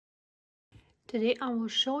Today I will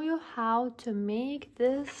show you how to make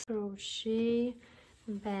this crochet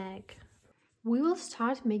bag. We will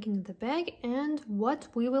start making the bag, and what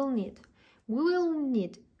we will need. We will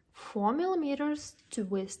need 4mm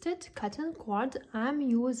twisted cotton cord. I'm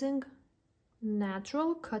using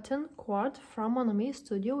natural cotton cord from MonoMey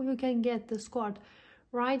Studio. You can get this cord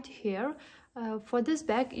right here. For this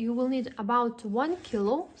bag you will need about 1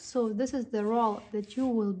 kilo, so this is the roll that you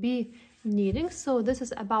will be needing. So this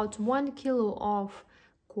is about 1 kilo of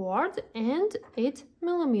cord and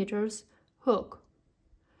 8mm hook.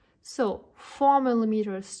 So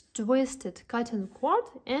 4mm twisted cotton cord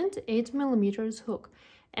and 8mm hook.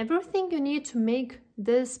 Everything you need to make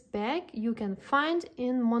this bag you can find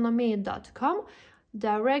in monomey.com.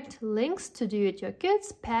 Direct links to do it your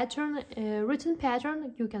kids pattern, written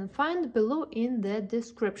pattern, you can find below in the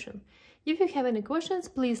description. If you have any questions,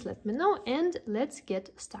 please let me know, and let's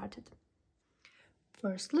get started.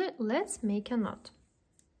 Firstly, let's make a knot.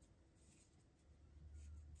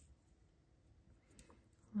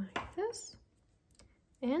 Like this.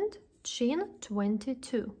 And chain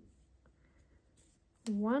 22.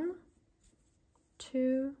 1,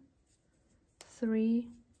 2, 3,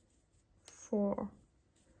 4,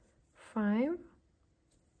 5,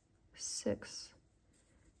 6,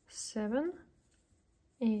 7,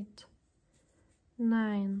 8,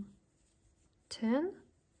 9, 10,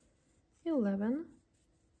 11,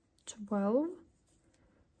 12,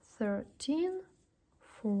 13,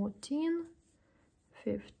 14,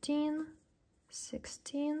 15,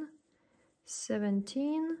 16,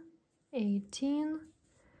 17, 18,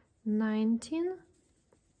 19,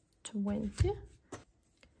 20,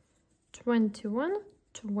 21,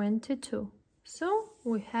 22. So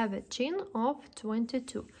we have a chain of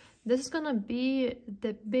 22. This is gonna be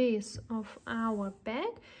the base of our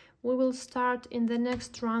bag. We will start in the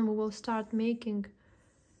next round, we will start making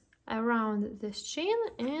around this chain,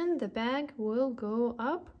 and the bag will go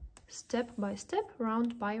up step by step,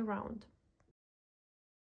 round by round.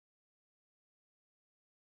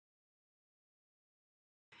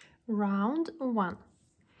 Round 1.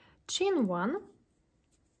 Chain 1.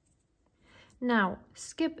 Now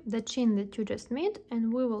skip the chain that you just made,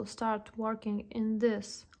 and we will start working in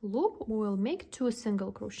this loop. We will make 2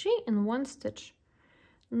 single crochet in 1 stitch,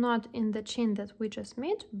 not in the chain that we just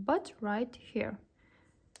made, but right here.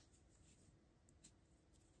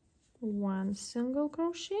 1 single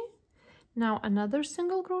crochet. Now another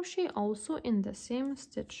single crochet also in the same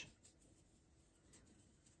stitch,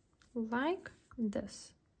 like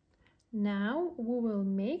this. Now we will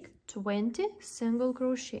make 20 single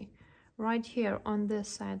crochet. Right here on this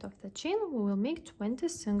side of the chain we will make 20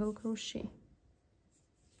 single crochet.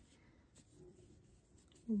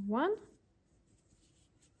 1,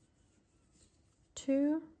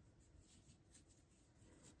 2,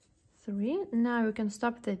 3. Now you can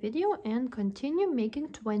stop the video and continue making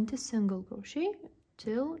 20 single crochet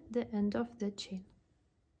till the end of the chain.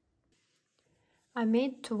 I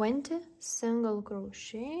made 20 single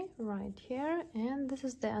crochet right here, and this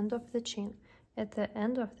is the end of the chain. At the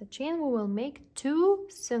end of the chain we will make 2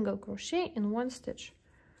 single crochet in 1 stitch.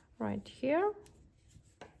 Right here,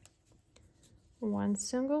 1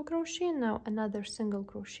 single crochet. Now another single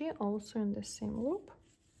crochet also in the same loop.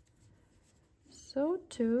 So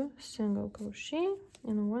 2 single crochet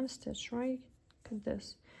in 1 stitch, right? Look at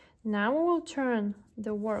this. Now we will turn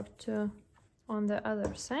the work to on the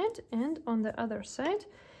other side, and on the other side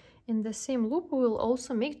in the same loop we will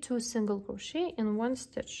also make 2 single crochet in 1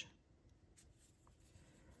 stitch.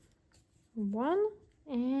 1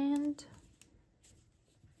 and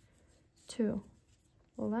 2,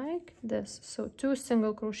 like this. So 2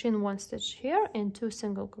 single crochet in 1 stitch here, and 2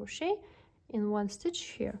 single crochet in 1 stitch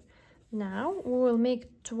here. Now we will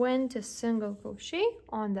make 20 single crochet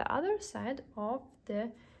on the other side of the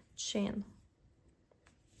chain.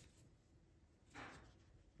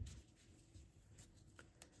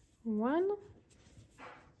 1,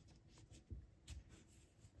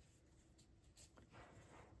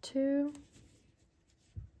 2,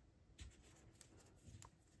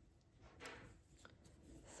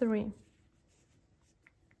 3.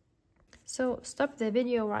 So stop the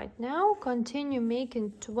video right now, continue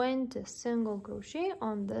making 20 single crochet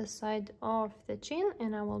on this side of the chain,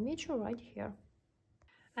 and I will meet you right here.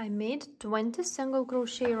 I made 20 single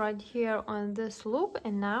crochet right here on this loop,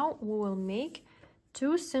 and now we will make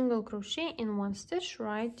 2 single crochet in 1 stitch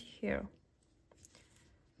right here.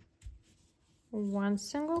 1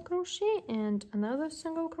 single crochet and another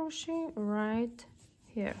single crochet right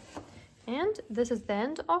here. And this is the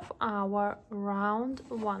end of our round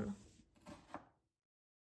 1.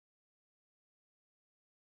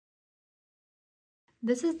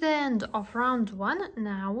 This is the end of round 1.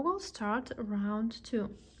 Now we will start round 2.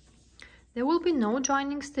 There will be no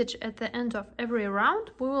joining stitch at the end of every round.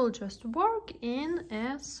 We will just work in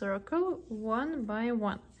a circle one by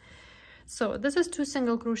one. So this is 2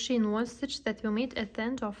 single crochet in 1 stitch that we made at the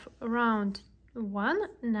end of round 1.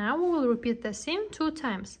 Now we will repeat the same 2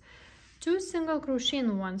 times. 2 single crochet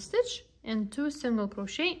in 1 stitch and 2 single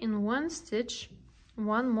crochet in 1 stitch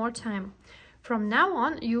one more time. From now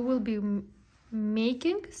on you will be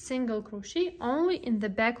making single crochet only in the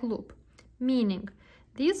back loop, meaning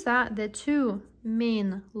these are the 2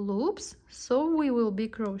 main loops, so we will be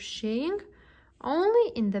crocheting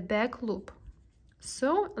only in the back loop.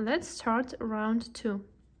 So let's start round 2.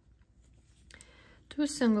 2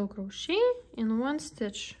 single crochet in 1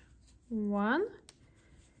 stitch, 1,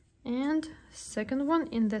 and second one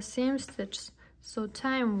in the same stitch. So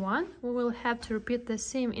time 1, we will have to repeat the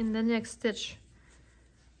same in the next stitch.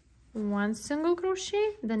 1 single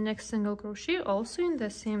crochet, the next single crochet also in the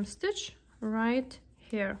same stitch right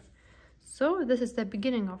here. So this is the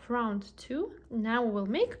beginning of round 2. Now we will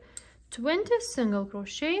make 20 single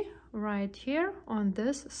crochet right here on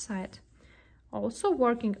this side, also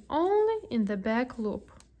working only in the back loop.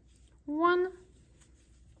 1,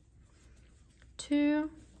 2,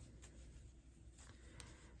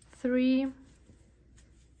 3,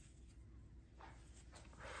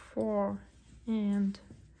 4, and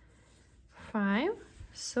 5.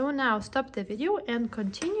 So now stop the video and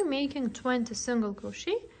continue making 20 single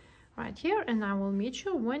crochet right here, and I will meet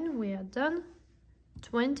you when we are done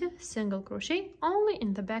 20 single crochet only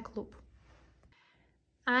in the back loop.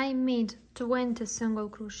 I made 20 single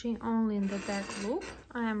crochet only in the back loop.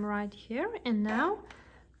 I am right here, and now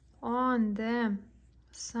on the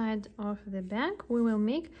side of the back we will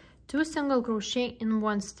make 2 single crochet in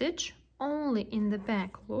 1 stitch only in the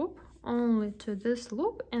back loop, only to this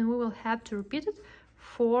loop, and we will have to repeat it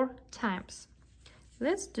 4 times.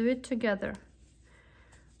 Let's do it together.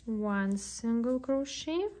 1 single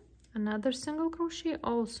crochet, another single crochet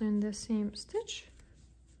also in the same stitch,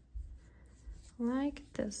 like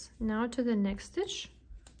this. Now to the next stitch.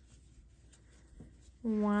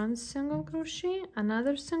 1 single crochet,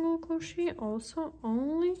 another single crochet also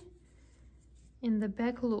only in the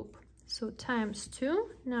back loop. So times 2,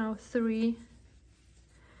 now 3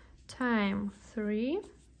 times 3,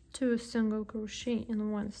 2 single crochet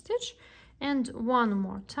in 1 stitch, and one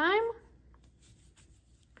more time,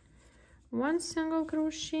 1 single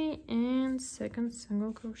crochet and second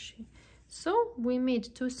single crochet. So we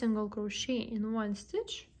made 2 single crochet in 1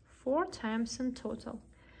 stitch 4 times in total.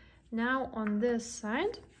 Now on this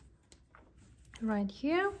side right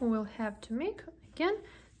here we will have to make again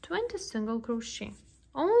 20 single crochet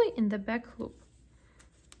only in the back loop.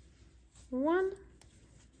 1,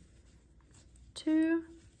 2,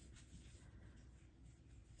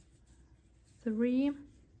 3,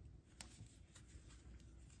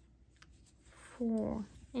 4,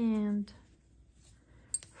 and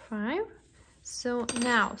 5. So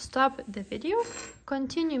now stop the video,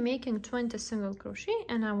 continue making 20 single crochet,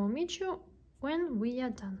 and I will meet you when we are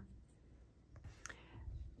done.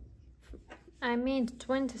 I made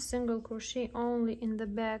 20 single crochet only in the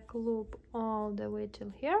back loop all the way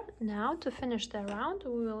till here. Now to finish the round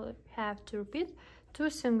we will have to repeat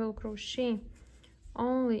 2 single crochet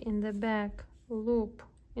only in the back loop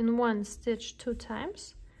in 1 stitch 2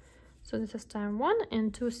 times. So this is time 1,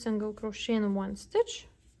 and 2 single crochet in 1 stitch,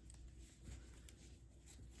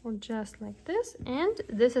 or just like this, and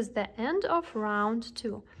this is the end of round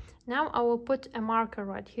 2. Now I will put a marker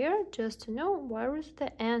right here just to know where is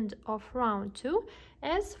the end of round 2,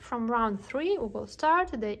 as from round 3 we will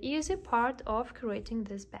start the easy part of creating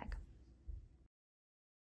this bag.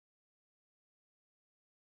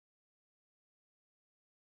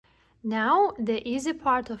 Now the easy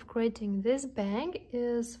part of creating this bag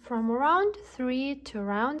is from round 3 to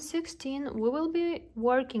round 16. We will be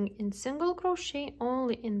working in single crochet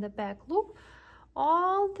only in the back loop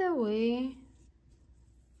all the way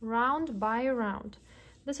round by round.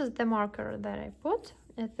 This is the marker that I put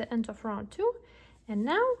at the end of round 2, and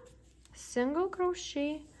now single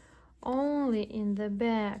crochet only in the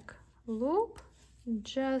back loop,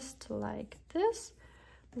 just like this,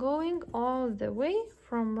 going all the way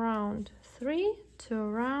from round 3 to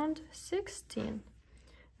round 16.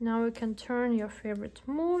 Now you can turn your favorite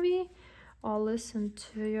movie or listen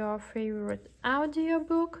to your favorite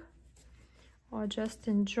audiobook, or just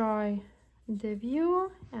enjoy the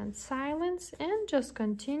view and silence, and just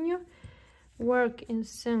continue work in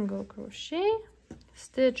single crochet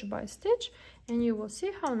stitch by stitch, and you will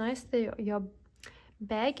see how nice your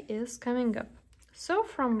bag is coming up. So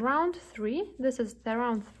from round 3, this is the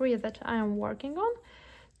round 3 that I am working on,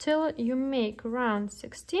 till you make round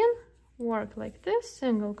 16, work like this,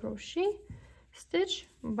 single crochet, stitch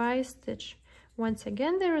by stitch. Once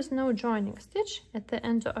again, there is no joining stitch at the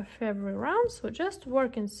end of every round, so just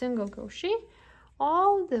work in single crochet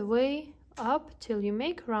all the way up till you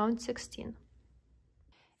make round 16.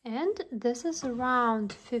 And this is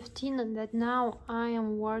round 15 that now I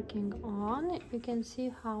am working on. You can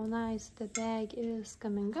see how nice the bag is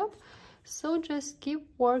coming up. So just keep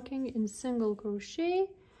working in single crochet.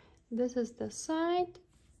 This is the side,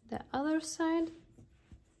 the other side.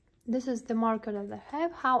 This is the marker that I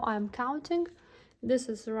have, how I'm counting. This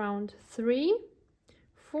is round 3,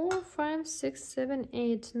 4, 5, 6, 7,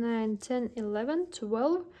 8, 9, 10, 11,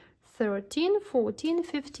 12, 13, 14,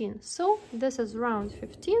 15. So this is round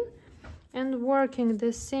 15, and working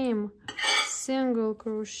the same single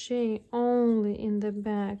crochet only in the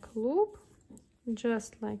back loop,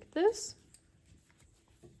 just like this.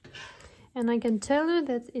 And I can tell you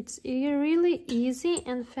that it's really easy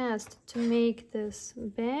and fast to make this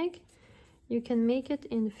bag. You can make it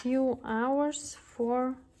in few hours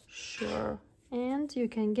for sure. And you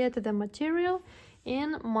can get the material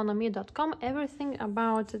in MonoMey.com. Everything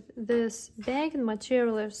about this bag,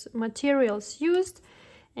 materials used,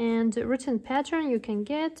 and written pattern you can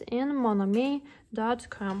get in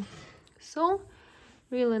MonoMey.com. So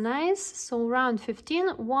really nice. So round 15,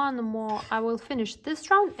 one more, I will finish this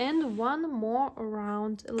round and one more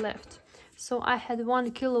round left. So I had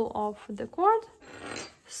 1 kilo of the cord,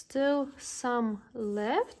 still some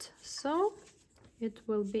left, so it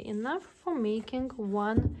will be enough for making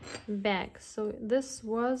one bag. So this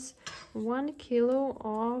was 1 kilo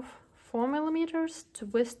of 4mm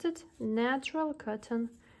twisted natural cotton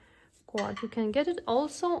cord. You can get it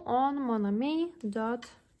also on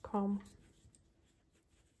monomey.com.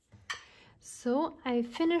 So I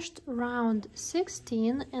finished round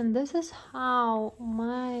 16, and this is how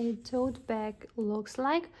my tote bag looks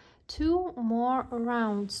like. 2 more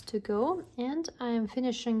rounds to go, and I am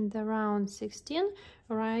finishing the round 16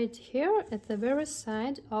 right here at the very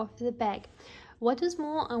side of the bag. What is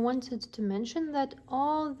more, I wanted to mention that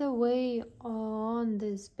all the way on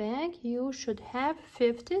this bag you should have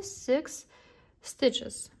 56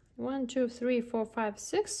 stitches. 1, 2, 3, 4, 5,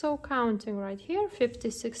 6. So counting right here,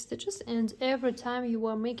 56 stitches, and every time you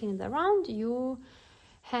were making the round you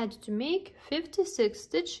had to make 56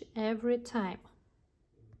 stitch every time.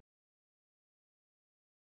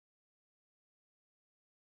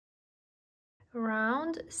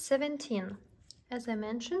 Round 17. As I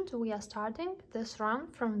mentioned, we are starting this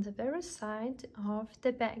round from the very side of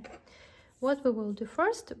the bag. What we will do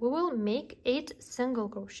first, we will make 8 single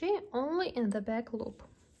crochet only in the back loop.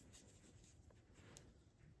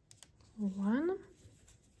 1,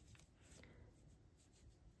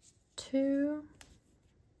 2,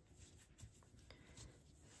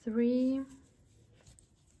 3,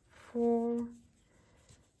 4,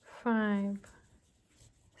 5,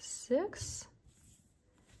 6,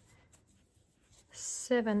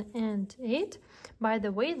 7 and 8. By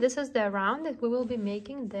the way, this is the round that we will be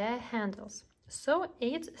making the handles. So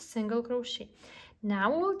 8 single crochet.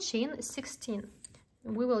 Now we will chain 16.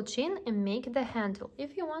 We will chain and make the handle.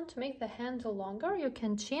 If you want to make the handle longer, you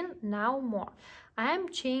can chain now more. I am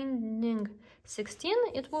chaining 16.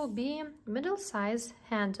 It will be middle size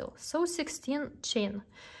handle. So 16 chain.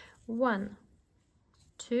 1,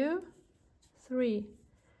 2, 3,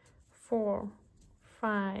 4,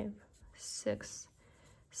 5, 6,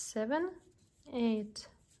 7, 8,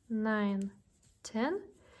 9, 10,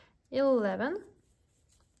 11,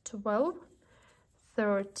 12,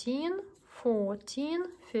 13, 14,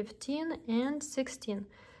 15 and 16.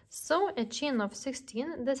 So a chain of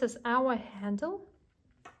 16. This is our handle.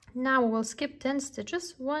 Now we will skip 10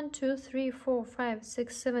 stitches. 1, 2, 3, 4, 5,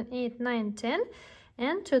 6, 7, 8, 9, 10,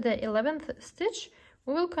 and to the 11th stitch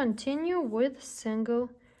we will continue with single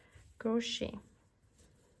crochet.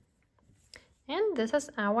 And this is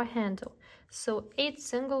our handle. So 8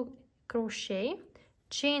 single crochet,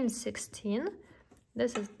 chain 16.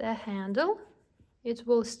 This is the handle. It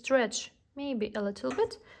will stretch maybe a little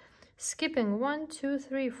bit, skipping 1, 2,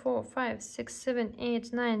 3, 4, 5, 6, 7,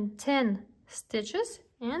 8, 9, 10 stitches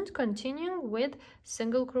and continuing with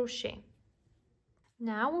single crochet.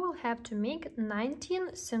 Now we will have to make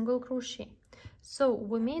 19 single crochet. So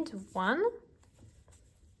we made 1,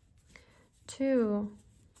 2,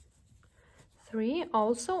 3,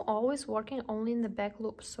 also always working only in the back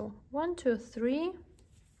loop. So 1, 2, 3,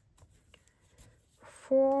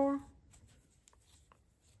 4,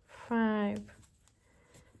 5,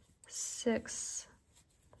 6,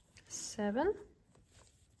 7,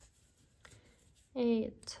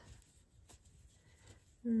 8,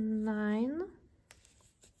 9,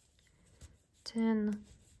 10,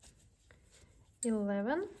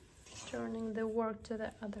 11. Turning the work to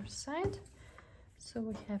the other side. So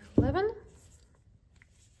we have 11,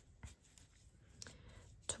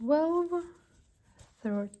 12,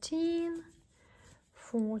 13,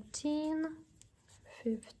 14,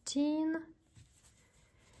 15,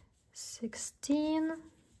 16,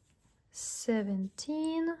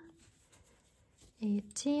 17,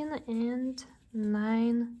 18, and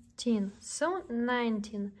 19. So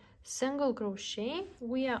 19 single crochet.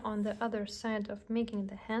 We are on the other side of making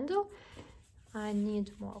the handle. I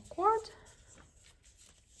need more cord,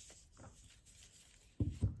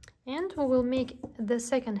 and we will make the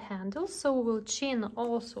second handle. So we will chain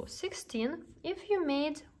also 16. If you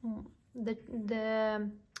made the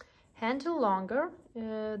handle longer,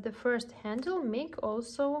 the first handle, make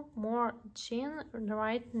also more chain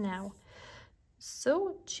right now.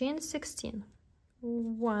 So chain 16.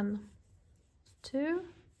 1, 2,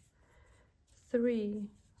 3,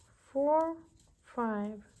 4,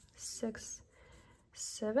 5, 6,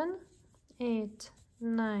 7, 8,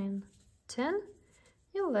 9, 10,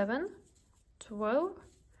 11, 12,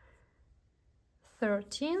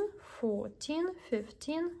 13, 14,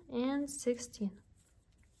 15, and 16.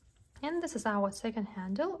 And this is our second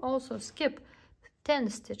handle. Also skip 10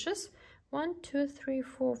 stitches. 1, 2, 3,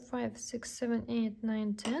 4, 5, 6, 7, 8,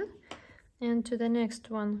 9, 10. And to the next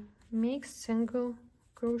one, make single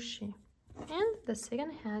crochet. And the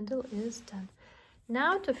second handle is done.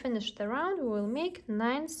 Now to finish the round, we will make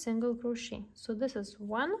 9 single crochet. So this is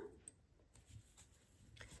 1,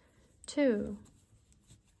 2,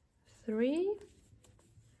 3,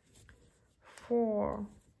 4,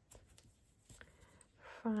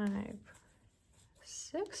 5,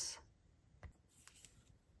 6,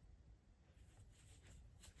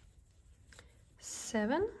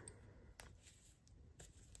 7,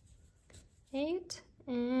 8,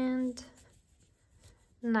 and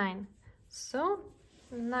 9. So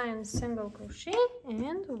 9 single crochet,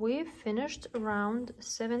 and we finished round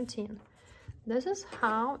 17. This is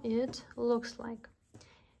how it looks like.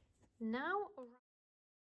 Now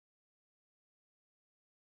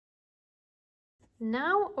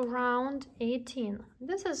round 18.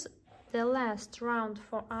 This is the last round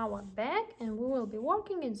for our bag, and we will be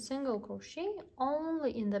working in single crochet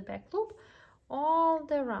only in the back loop all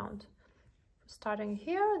the round. Starting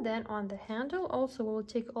here, then on the handle. Also we will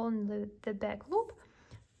take only the back loop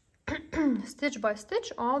stitch by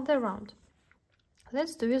stitch all the round.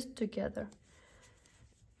 Let's do it together.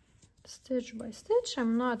 Stitch by stitch.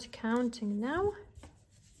 I'm not counting now.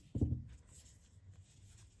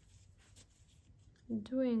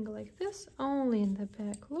 Doing like this only in the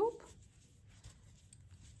back loop.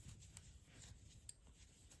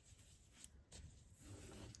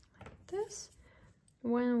 Like this.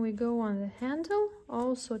 When we go on the handle,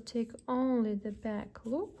 also take only the back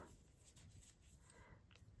loop.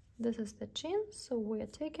 This is the chain, so we are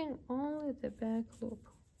taking only the back loop.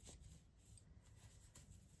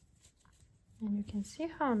 And you can see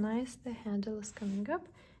how nice the handle is coming up.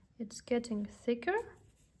 It's getting thicker,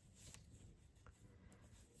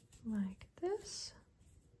 like this.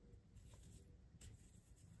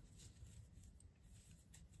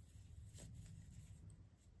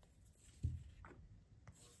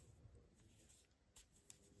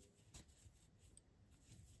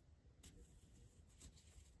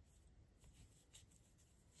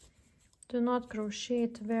 Do not crochet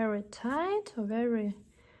it very tight or very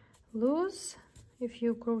loose. If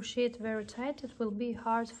you crochet it very tight, it will be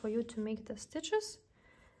hard for you to make the stitches.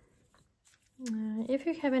 If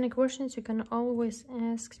you have any questions, you can always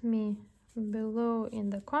ask me below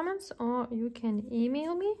in the comments, or you can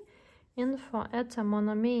email me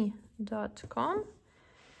info@monomey.com,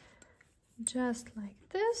 just like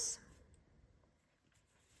this.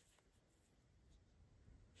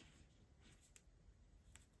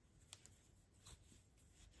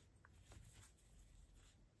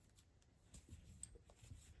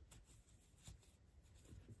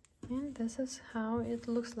 And this is how it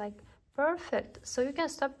looks like. Perfect. So you can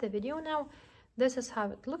stop the video now. This is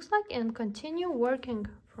how it looks like, and continue working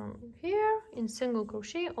from here in single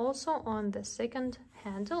crochet also on the second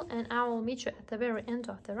handle, and I will meet you at the very end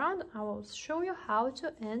of the round. I will show you how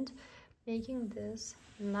to end making this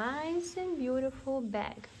nice and beautiful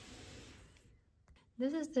bag.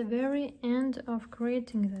 This is the very end of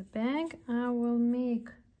creating the bag. I will make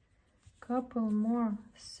a couple more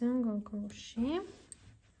single crochet.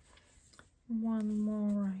 One more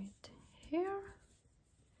right here.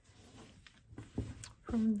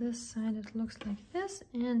 From this side it looks like this,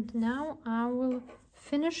 and now I will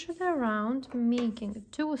finish it around, making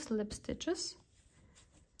 2 slip stitches,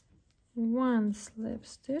 1 slip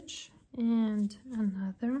stitch and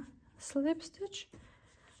another slip stitch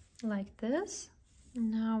like this.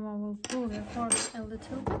 Now I will pull the cord a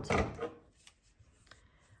little bit.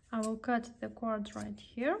 I will cut the cord right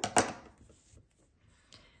here.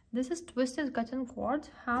 This is twisted cotton cord.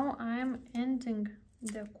 How I'm ending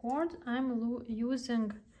the cord, I'm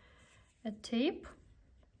using a tape.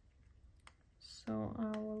 So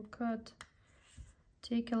I will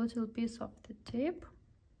take a little piece of the tape.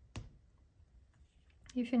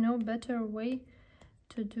 If you know better way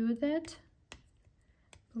to do that,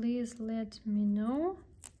 please let me know.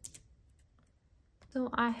 So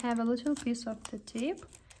I have a little piece of the tape.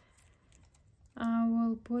 I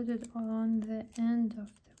will put it on the end of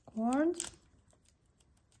the cord,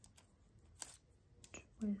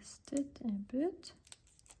 twist it a bit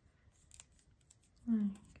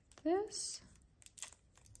like this.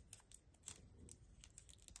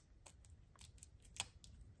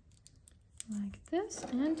 Like this,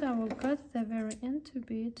 and I will cut the very end to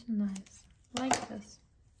be it nice, like this.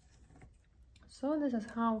 So this is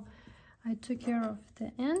how I took care of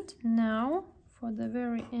the end. Now for the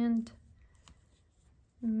very end,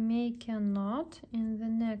 make a knot in the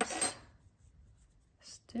next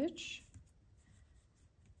stitch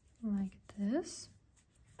like this,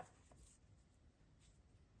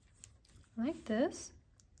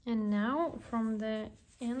 and now from the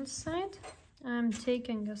inside I'm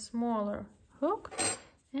taking a smaller hook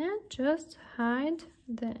and just hide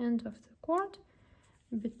the end of the cord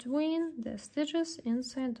between the stitches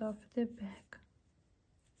inside of the bag.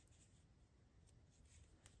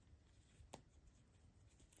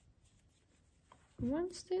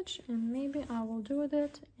 One stitch, and maybe I will do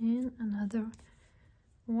that in another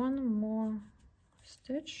one more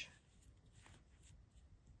stitch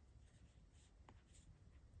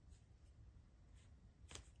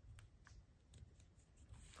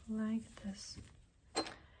like this.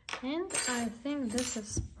 And I think this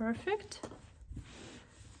is perfect.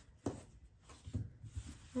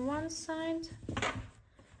 One side,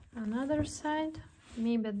 another side.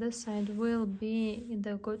 Maybe this side will be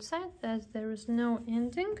the good side, as there is no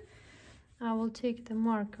ending. I will take the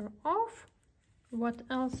marker off. What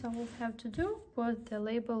else I will have to do? Put the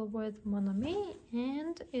label with MonoMey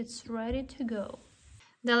and it's ready to go.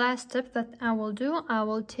 The last step that I will do, I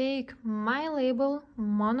will take my label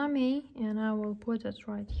MonoMey and I will put it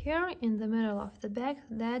right here in the middle of the bag.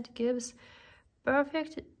 That gives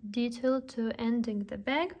perfect detail to ending the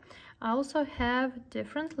bag. I also have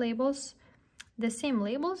different labels, the same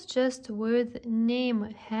labels, just with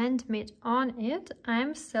name handmade on it.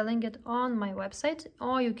 I'm selling it on my website,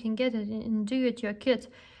 or you can get it in Do It Your Kit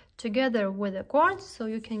together with a cord. So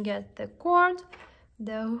you can get the cord,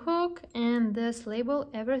 the hook and this label,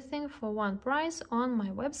 everything for one price on my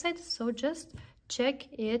website. So just check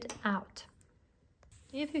it out.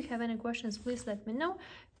 If you have any questions, please let me know.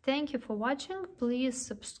 Thank you for watching. Please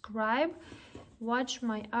subscribe, watch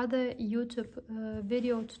my other YouTube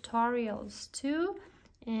video tutorials too,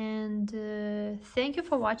 and thank you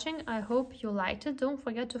for watching. I hope you liked it. Don't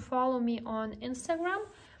forget to follow me on Instagram,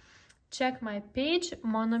 check my page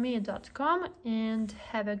monomey.com, and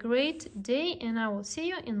have a great day, and I will see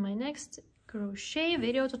you in my next crochet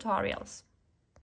video tutorials.